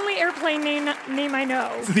 The only airplane name I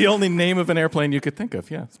know. It's the only name of an airplane you could think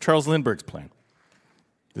of, yeah. It's Charles Lindbergh's plane.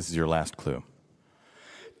 This is your last clue.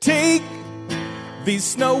 Take these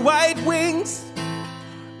snow white wings.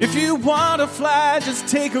 If you want to fly, just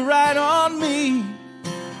take a ride on me.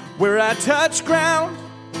 Where I touch ground,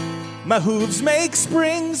 my hooves make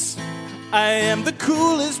springs. I am the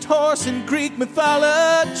coolest horse in Greek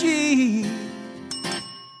mythology.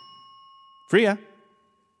 Freya.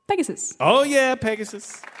 Pegasus. Oh, yeah,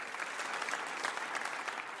 Pegasus.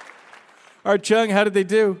 All right, Chung, how did they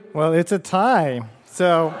do? Well, it's a tie.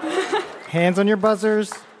 So, hands on your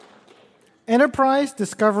buzzers. Enterprise,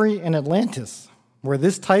 Discovery, and Atlantis were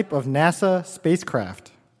this type of NASA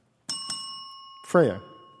spacecraft. Freya.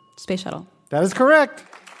 Space Shuttle. That is correct.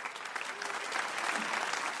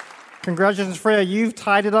 Congratulations, Freya. You've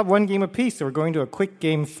tied it up 1 game apiece, so we're going to a quick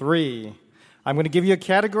game 3. I'm going to give you a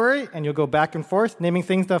category, and you'll go back and forth, naming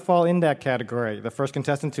things that fall in that category. The first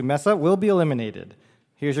contestant to mess up will be eliminated.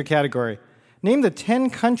 Here's your category. Name the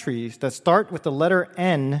 10 countries that start with the letter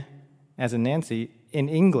N, as in Nancy, in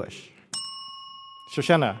English.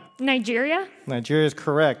 Shoshana. Nigeria? Nigeria is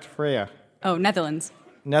correct. Freya. Oh, Netherlands.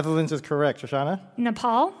 Netherlands is correct. Shoshana.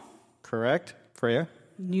 Nepal? Correct. Freya.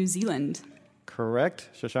 New Zealand. Correct.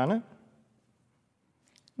 Shoshana.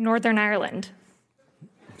 Northern Ireland.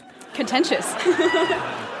 Contentious.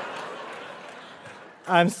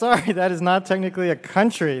 I'm sorry, that is not technically a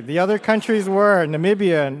country. The other countries were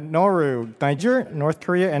Namibia, Nauru, Niger, North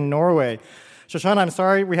Korea, and Norway. Shoshana, I'm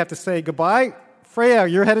sorry, we have to say goodbye. Freya,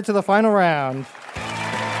 you're headed to the final round.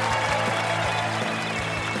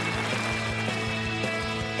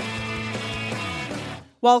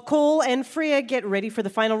 While Cole and Freya get ready for the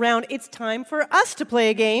final round, it's time for us to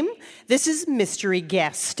play a game. This is Mystery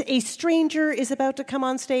Guest. A stranger is about to come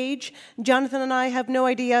on stage. Jonathan and I have no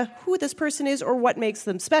idea who this person is or what makes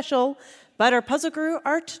them special, but our puzzle guru,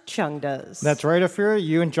 Art Chung, does. That's right, Ophira.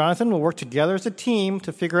 You and Jonathan will work together as a team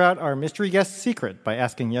to figure out our mystery guest secret by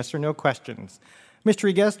asking yes or no questions.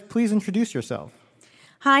 Mystery guest, please introduce yourself.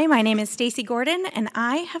 Hi, my name is Stacy Gordon, and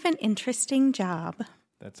I have an interesting job.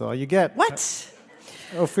 That's all you get. What?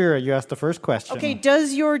 Ophira, you asked the first question. Okay,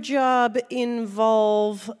 does your job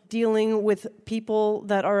involve dealing with people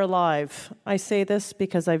that are alive? I say this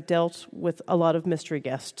because I've dealt with a lot of mystery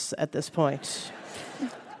guests at this point.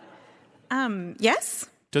 Yes?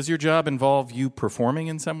 Does your job involve you performing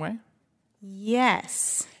in some way?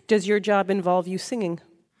 Yes. Does your job involve you singing?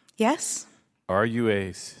 Yes. Are you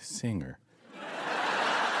a singer?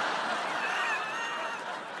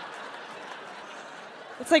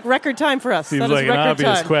 It's like record time for us. Seems like an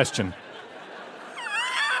obvious question.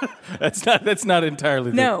 That's not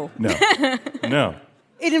entirely No. No.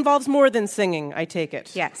 It involves more than singing, I take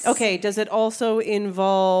it. Yes. Okay, does it also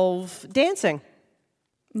involve dancing?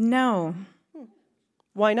 No.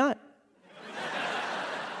 Why not?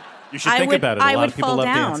 You should think about it. A lot of people love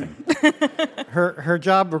down. dancing. Her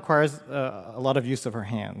job requires a lot of use of her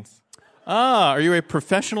hands. Are you a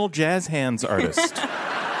professional jazz hands artist?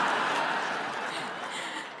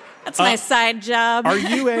 That's my side job. Are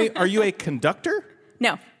you a conductor?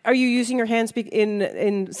 No. Are you using your hands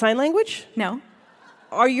in sign language? No.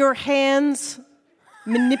 Are your hands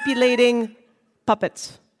manipulating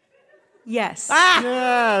puppets? Yes.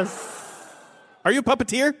 Yes. Are you a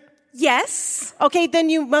puppeteer? Yes. Okay, then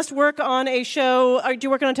you must work on a show. Do you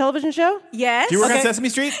work on a television show? Yes. Do you work on Sesame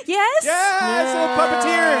Street? Yes. Yes, a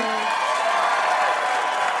puppeteer.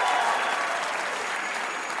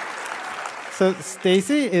 So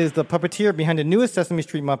Stacy is the puppeteer behind the newest Sesame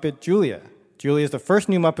Street Muppet, Julia. Julia is the first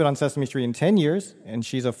new Muppet on Sesame Street in 10 years, and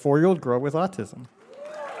she's a 4-year-old girl with autism.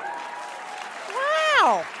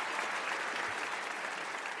 Wow.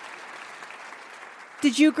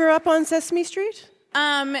 Did you grow up on Sesame Street?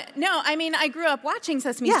 No, I mean, I grew up watching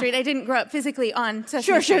Sesame Street. I didn't grow up physically on Sesame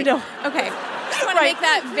Sure, Street. no. Okay. Just want to make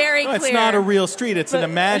that very clear. It's not a real street. It's an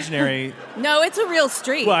imaginary. No, it's a real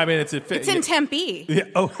street. Well, I mean, it's in Tempe. Yeah.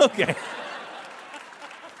 Oh, okay.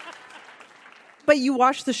 But you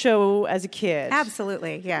watched the show as a kid.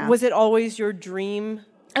 Absolutely, yeah. Was it always your dream?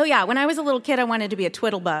 Oh, yeah. When I was a little kid, I wanted to be a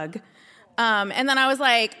twiddlebug. And then I was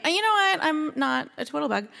like, you know what? I'm not a total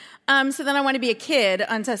bug. So then I wanted to be a kid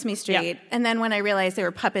on Sesame Street. Yeah. And then when I realized they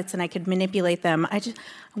were puppets and I could manipulate them, I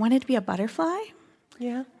wanted to be a butterfly.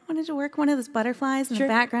 Yeah. I wanted to work one of those butterflies in the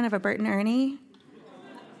background of a Bert and Ernie.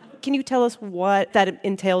 Can you tell us what that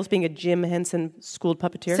entails, being a Jim Henson schooled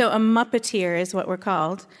puppeteer? So a Muppeteer is what we're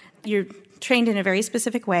called. You're trained in a very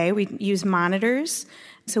specific way. We use monitors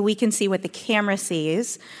so we can see what the camera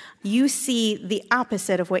sees. You see the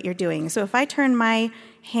opposite of what you're doing. So if I turn my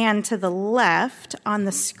hand to the left on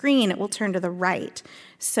the screen, it will turn to the right.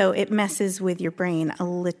 So it messes with your brain a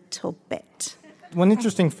little bit. One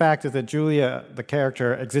interesting fact is that Julia, the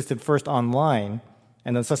character, existed first online,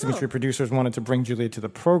 and the Sesame Street producers wanted to bring Julia to the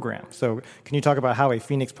program. So can you talk about how a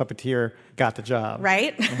Phoenix puppeteer got the job?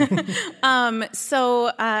 Right?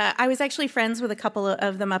 So I was actually friends with a couple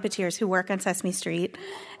of the Muppeteers who work on Sesame Street.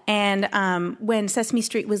 And when Sesame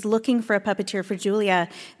Street was looking for a puppeteer for Julia,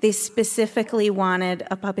 they specifically wanted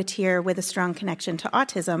a puppeteer with a strong connection to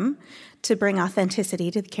autism to bring authenticity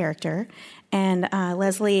to the character. And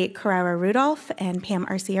Leslie Carrara-Rudolph and Pam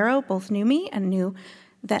Arciero both knew me and knew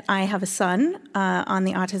that I have a son on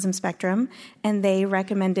the autism spectrum, and they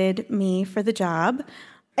recommended me for the job.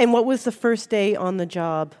 And what was the first day on the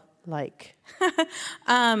job like?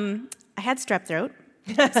 I had strep throat,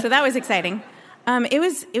 so that was exciting.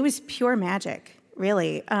 It was pure magic,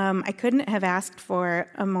 really. I couldn't have asked for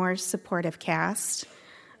a more supportive cast,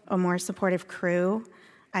 a more supportive crew.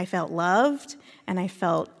 I felt loved and I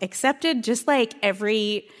felt accepted, just like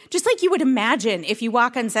you would imagine if you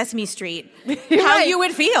walk on Sesame Street, how you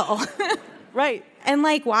would feel. Right. And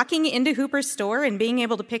like walking into Hooper's store and being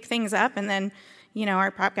able to pick things up, and then, our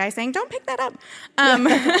prop guy saying, "Don't pick that up."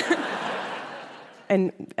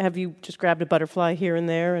 And have you just grabbed a butterfly here and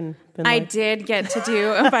there? And I did get to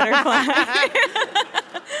do a butterfly.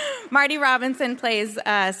 Marty Robinson plays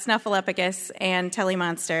Snuffleupagus and Telly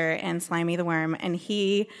Monster and Slimy the Worm, and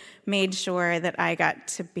he made sure that I got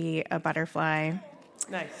to be a butterfly.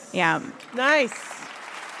 Nice. Yeah. Nice.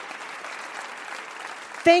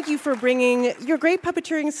 Thank you for bringing your great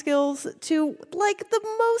puppeteering skills to, the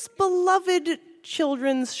most beloved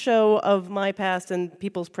children's show of my past and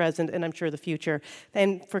people's present, and I'm sure the future,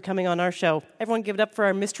 and for coming on our show. Everyone give it up for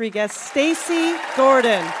our mystery guest, Stacey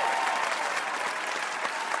Gordon.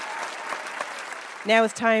 Now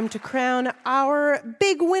it's time to crown our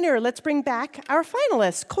big winner. Let's bring back our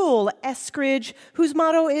finalist, Cole Eskridge, whose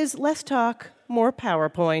motto is less talk, more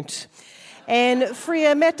PowerPoint. And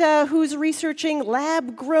Freya Mehta, who's researching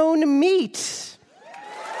lab-grown meat.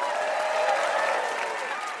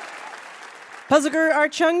 Puzzlegar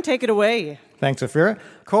Archung, take it away. Thanks, Ophira.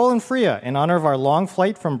 Cole and Freya, in honor of our long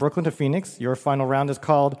flight from Brooklyn to Phoenix, your final round is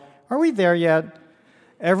called Are We There Yet?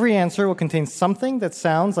 Every answer will contain something that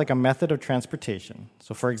sounds like a method of transportation.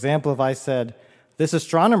 So, for example, if I said, this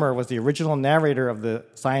astronomer was the original narrator of the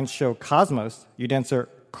science show Cosmos, you'd answer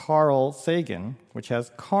Carl Sagan, which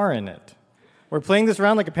has car in it. We're playing this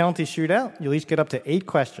round like a penalty shootout. You'll each get up to 8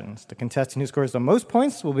 questions. The contestant who scores the most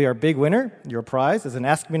points will be our big winner. Your prize is an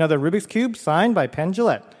Ask Me Another Rubik's Cube signed by Penn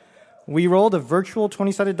Jillette. We rolled a virtual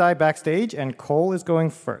 20-sided die backstage, and Cole is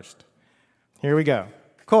going first. Here we go.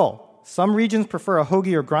 Cole. Some regions prefer a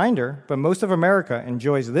hoagie or grinder, but most of America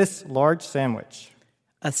enjoys this large sandwich.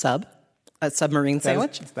 A submarine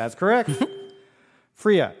sandwich? That's correct.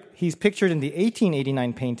 Freya, he's pictured in the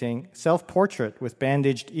 1889 painting Self-Portrait with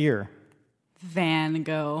Bandaged Ear. Van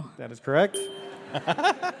Gogh. That is correct.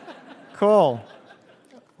 Cole,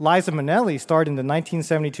 Liza Minnelli starred in the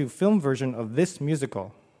 1972 film version of this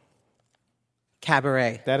musical.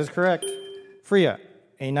 Cabaret. That is correct. Freya,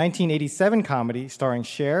 a 1987 comedy starring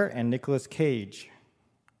Cher and Nicolas Cage.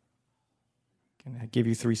 Can I give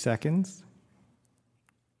you 3 seconds?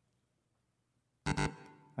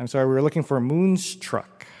 I'm sorry, we were looking for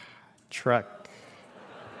Moonstruck. Truck.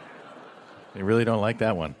 They really don't like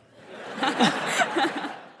that one.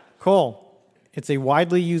 Cole, it's a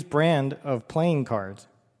widely used brand of playing cards.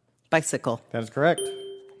 Bicycle. That is correct.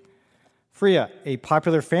 Freya, a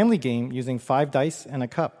popular family game using 5 dice and a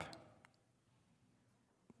cup.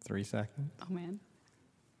 3 seconds. Oh, man.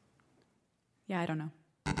 Yeah, I don't know.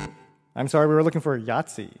 I'm sorry, we were looking for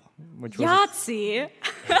Yahtzee. Which was Yahtzee?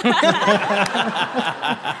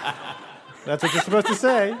 That's what you're supposed to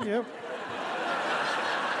say. Yep.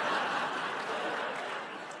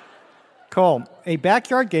 Cole, a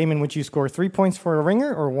backyard game in which you score 3 points for a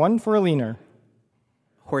ringer or 1 for a leaner.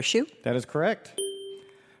 Horseshoe? That is correct.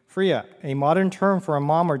 Freya, a modern term for a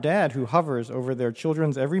mom or dad who hovers over their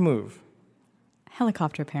children's every move.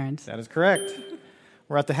 Helicopter parents. That is correct.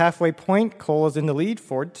 We're at the halfway point. Cole is in the lead,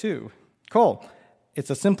 4-2. Cole, it's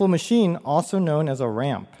a simple machine also known as a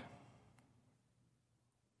ramp.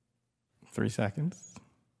 3 seconds.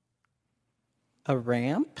 A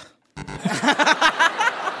ramp?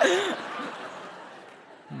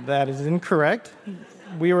 That is incorrect.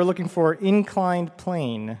 We were looking for inclined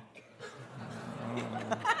plane.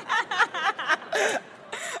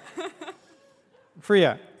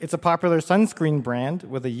 Freya, it's a popular sunscreen brand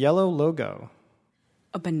with a yellow logo.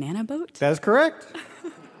 A banana boat? That is correct.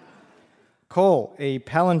 Cole, a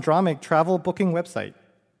palindromic travel booking website.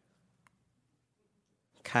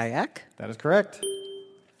 Kayak? That is correct.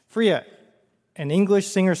 Freya, an English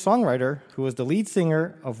singer-songwriter who was the lead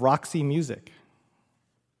singer of Roxy Music.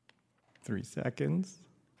 3 seconds.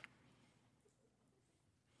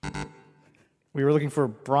 We were looking for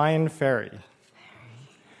Brian Ferry.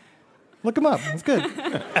 Look him up. It's good.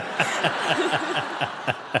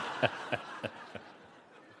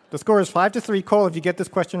 The score is 5-3. Cole, if you get this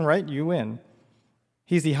question right, you win.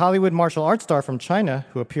 He's the Hollywood martial arts star from China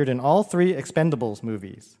who appeared in all 3 Expendables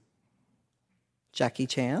movies. Jackie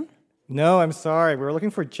Chan? No, I'm sorry. We were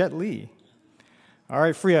looking for Jet Li. All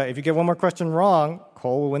right, Freya, if you get one more question wrong,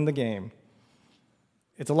 Cole will win the game.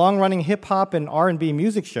 It's a long-running hip-hop and R&B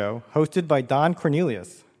music show hosted by Don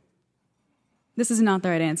Cornelius. This is not the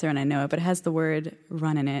right answer, and I know it, but it has the word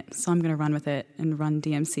run in it, so I'm going to run with it and run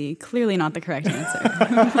DMC. Clearly not the correct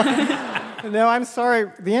answer. No, I'm sorry.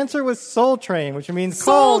 The answer was Soul Train, which means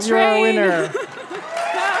Cole, you're a winner.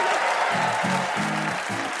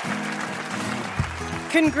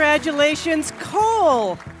 Congratulations,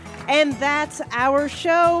 Cole! And that's our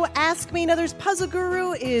show. Ask Me Another's puzzle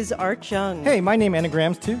guru is Art Chung. Hey, my name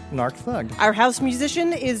anagrams to Narc Thug. Our house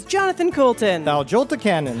musician is Jonathan Coulton. Thou Jolta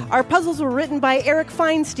Cannon. Our puzzles were written by Eric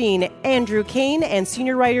Feinstein, Andrew Kane, and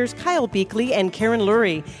senior writers Kyle Beakley and Karen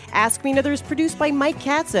Lurie. Ask Me Another is produced by Mike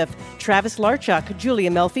Katzeff, Travis Larchuk,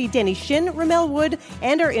 Julia Melfi, Denny Shin, Ramel Wood,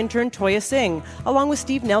 and our intern Toya Singh, along with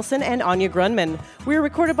Steve Nelson and Anya Grunman. We were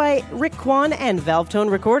recorded by Rick Kwan and Valvetone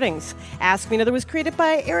Recordings. Ask Me Another was created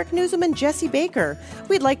by Eric Newsom and Jesse Baker.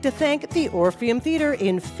 We'd like to thank the Orpheum Theater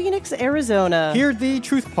in Phoenix, Arizona. Hear the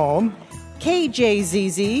truth poem.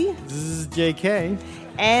 KJZZ. JK.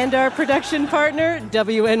 And our production partner,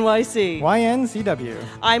 WNYC. YNCW.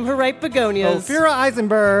 I'm Harriet Begonias. Ophira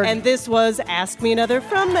Eisenberg. And this was Ask Me Another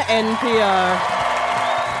from NPR.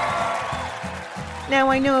 Now,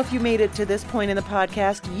 I know if you made it to this point in the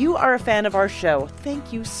podcast, you are a fan of our show.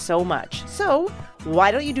 Thank you so much. So,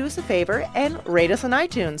 why don't you do us a favor and rate us on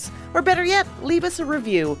iTunes? Or better yet, leave us a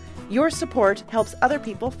review. Your support helps other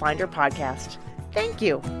people find our podcast. Thank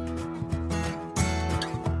you.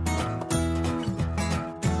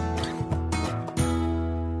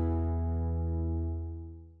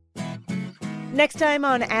 Next time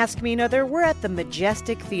on Ask Me Another, we're at the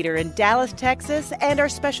Majestic Theater in Dallas, Texas, and our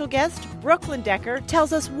special guest, Brooklyn Decker,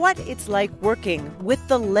 tells us what it's like working with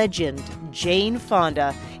the legend, Jane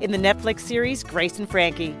Fonda, in the Netflix series Grace and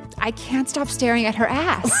Frankie. I can't stop staring at her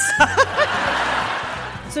ass.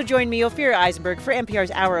 So join me, Ophira Eisenberg, for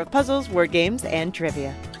NPR's Hour of Puzzles, Word Games, and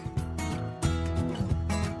Trivia.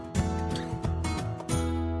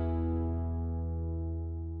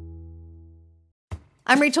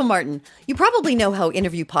 I'm Rachel Martin. You probably know how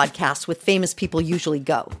interview podcasts with famous people usually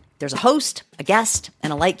go. There's a host, a guest,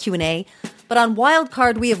 and a light Q&A. But on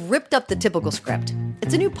Wildcard, we have ripped up the typical script.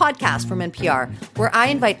 It's a new podcast from NPR where I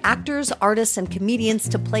invite actors, artists, and comedians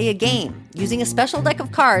to play a game using a special deck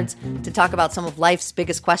of cards to talk about some of life's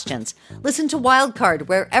biggest questions. Listen to Wildcard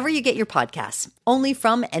wherever you get your podcasts, only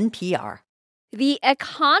from NPR. The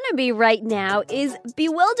economy right now is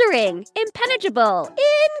bewildering, impenetrable,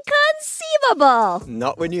 inconceivable.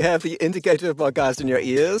 Not when you have the Indicator podcast in your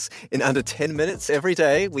ears. In under 10 minutes every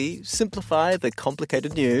day, we simplify the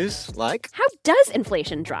complicated news, like... How does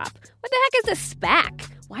inflation drop? What the heck is a SPAC?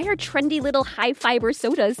 Why are trendy little high-fiber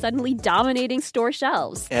sodas suddenly dominating store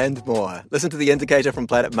shelves? And more. Listen to the Indicator from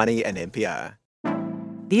Planet Money and NPR.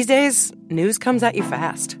 These days, news comes at you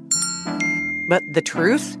fast. But the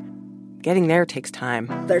truth? Getting there takes time.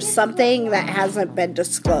 There's something that hasn't been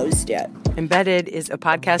disclosed yet. Embedded is a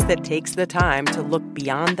podcast that takes the time to look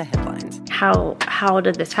beyond the headlines. How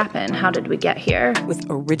did this happen? How did we get here? With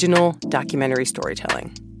original documentary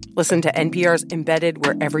storytelling. Listen to NPR's Embedded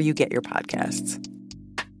wherever you get your podcasts.